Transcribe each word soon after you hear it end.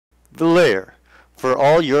The Lair, for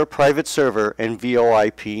all your private server and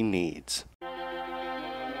VoIP needs.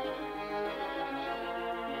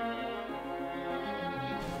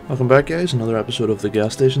 Welcome back, guys. Another episode of The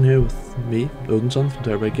Gas Station here with me, Odinson from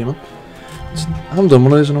Terror-Byte Gaming. I haven't done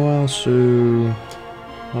one of these in a while, so a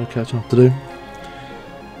lot of catching up to do.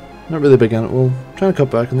 Not really big in it. We'll try and cut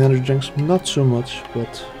back on the energy drinks, not so much,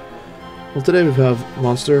 but well, today we have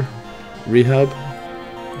Monster Rehab.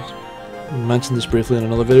 I mentioned this briefly in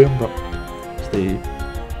another video, but it's the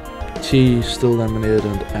tea, still lemonade,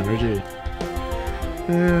 and energy.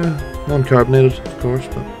 Non-carbonated, of course,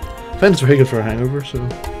 but I find it's very good for a hangover, so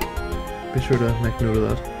be sure to make note of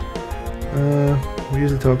that. We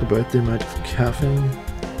usually talk about the amount of caffeine.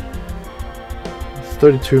 It's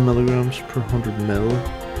 32 milligrams per 100 ml.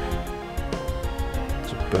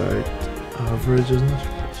 It's about average, isn't it?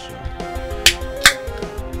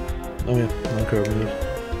 Oh yeah, non-carbonated.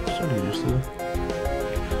 Starting to get used to that.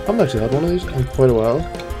 I haven't actually had one of these in quite a while.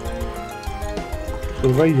 So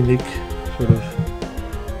a very unique, sort of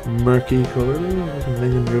murky colour, like a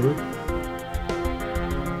minion river.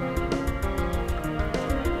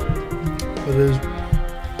 It is.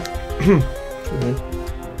 Okay.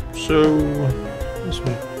 So, this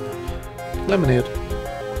way. Lemonade.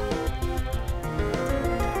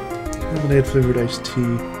 Lemonade flavoured iced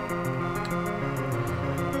tea.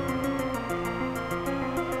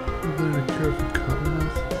 A cure for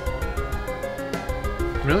cottonmouth.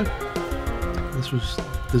 Really? This was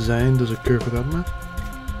designed as a cure for cottonmouth?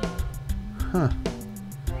 Huh.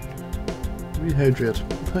 Rehydrate.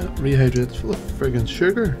 Rehydrate. It's full of friggin'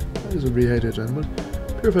 sugar. How does it rehydrate anybody?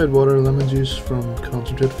 Purified water, lemon juice from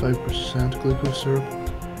concentrate, 5% glucose syrup,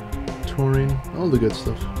 taurine, all the good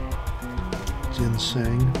stuff.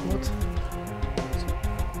 Ginseng. What?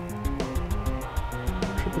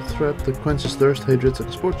 Triple threat that quenches thirst, hydrates like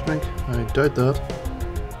a sports drink. I doubt that.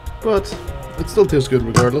 But it still tastes good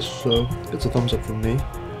regardless, so it's a thumbs up from me.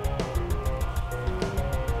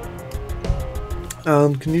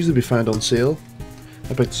 And can usually be found on sale.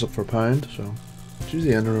 I picked this up for £1, so it's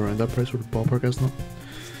usually in and around that price with a ballpark estimate.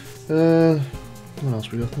 What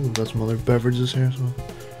else we got? We've got some other beverages here as well.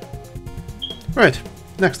 Right,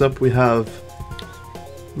 next up we have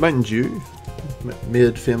Mountain Dew,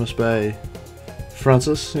 made famous by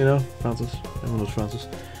Francis, you know, Francis, everyone knows Francis.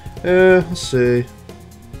 Let's see.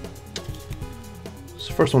 It's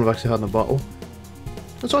the first one I've actually had in a bottle.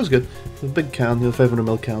 It's always good. It's a big can, you know,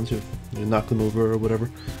 500ml cans, you knock them over or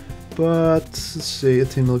whatever. But, let's see,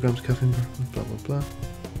 18 milligrams caffeine per blah blah blah.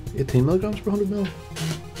 18 milligrams per 100ml?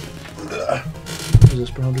 What is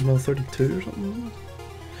this per 100ml? 32 or something, isn't it?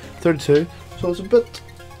 32, so it's a bit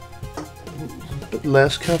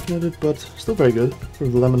less caffeinated, but still very good for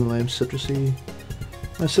the lemon and lime citrusy,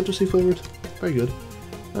 citrusy flavoured. Very good.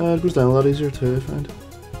 It goes down a lot easier too, I find.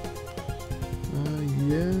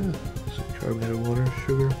 Yeah, so carbonated water,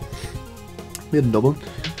 sugar. Made in Dublin.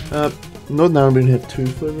 Northern Ireland we have 2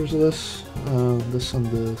 flavours of this. This and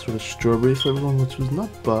the sort of strawberry flavoured one, which was not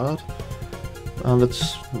bad. And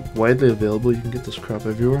it's widely available, you can get this crap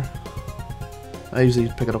everywhere. I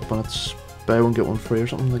usually pick it up when it's buy one get one free or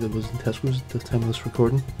something, like it was in Tesco's at the time of this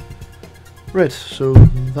recording. Right, so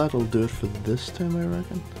that'll do it for this time, I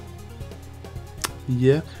reckon.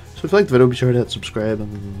 Yeah, so if you liked the video, be sure to hit subscribe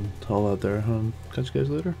and all that there, and catch you guys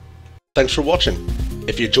later. Thanks for watching.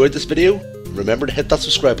 If you enjoyed this video, remember to hit that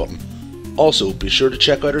subscribe button. Also, be sure to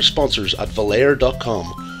check out our sponsors at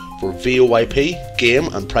Valair.com for VoIP, game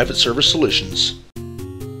and private service solutions.